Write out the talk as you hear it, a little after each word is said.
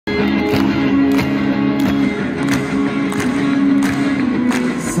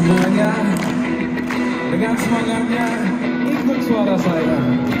naikkan semangatnya, ikut suara saya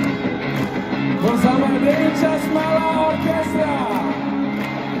bersama Dengar Malam Orkestra.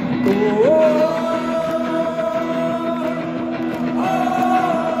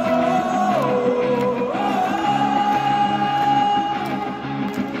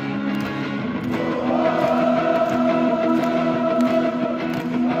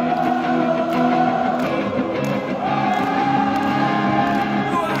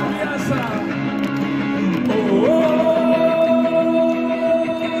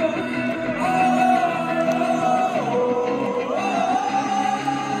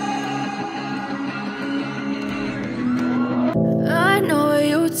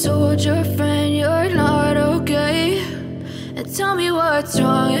 Told your friend you're not okay, and tell me what's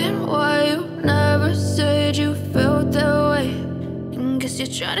wrong and why you never said you felt that way. And guess you're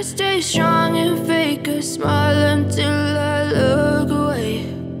trying to stay strong and fake a smile until I look away.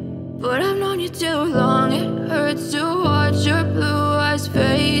 But I've known you too long, it hurts to watch your blue eyes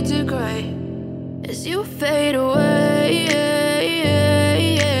fade to gray as you fade away,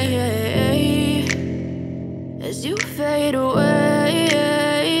 as you fade away.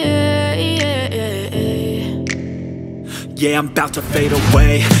 Yeah, I'm about to fade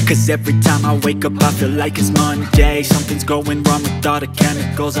away, cause every time I wake up I feel like it's Monday. Something's going wrong with all the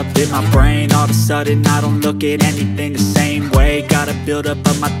chemicals up in my brain. All of a sudden I don't look at anything the same way. Gotta build up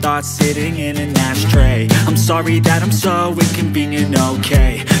of my thoughts sitting in an ashtray. I'm sorry that I'm so inconvenient,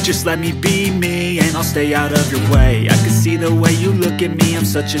 okay. Just let me be me and I'll stay out of your way. I can see the way you look at me, I'm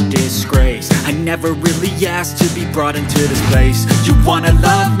such a disgrace. I never really asked to be brought into this place. You wanna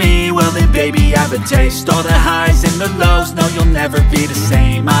love me? Well then baby I have a taste. All the highs and the lows, no, you'll never be the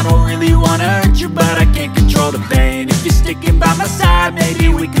same. I don't really wanna hurt you, but I can't control the pain. If you're sticking by my side, maybe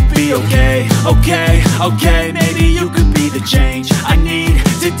we could be okay. Okay, maybe you could be the change I need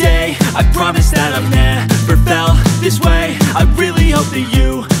today. I promise that I've never felt this way. I really hope that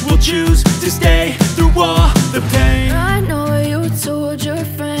you will choose to stay through all the pain. I know you told your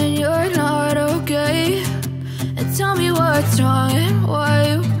friend you're not okay, and tell me what's wrong and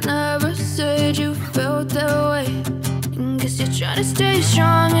why you never said you felt that way. Guess you're trying to stay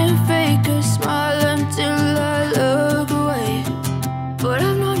strong and fake a smile until I look away. But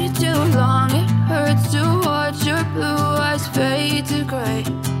I've known you too long, it hurts to watch your blue eyes fade to gray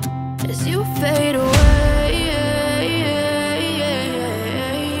as you fade away,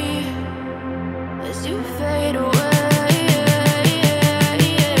 as you fade away,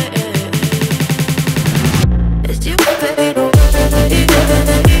 as you fade away.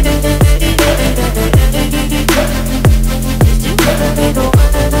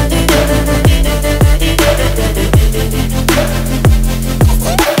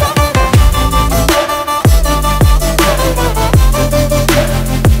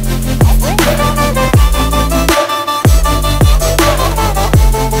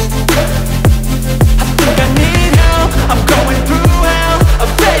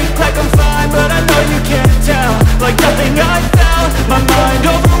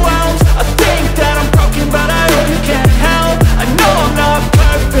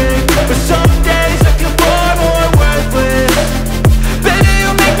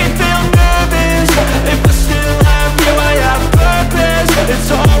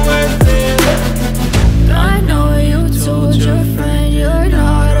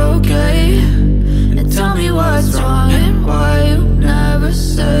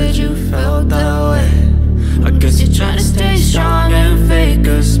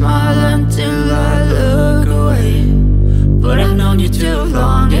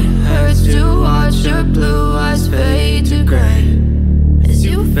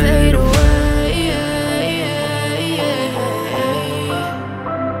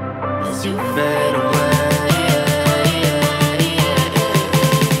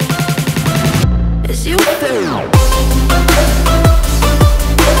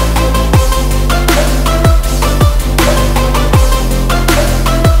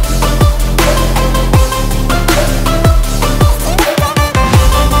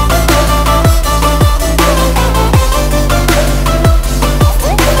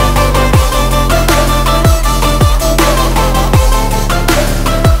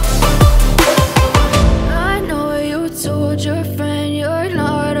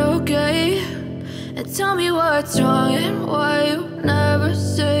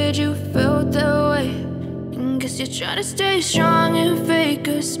 Try to stay strong and fake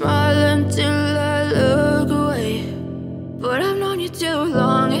a smile until I look away. But I've known you too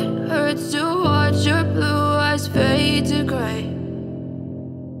long, it hurts to watch your blue eyes fade to gray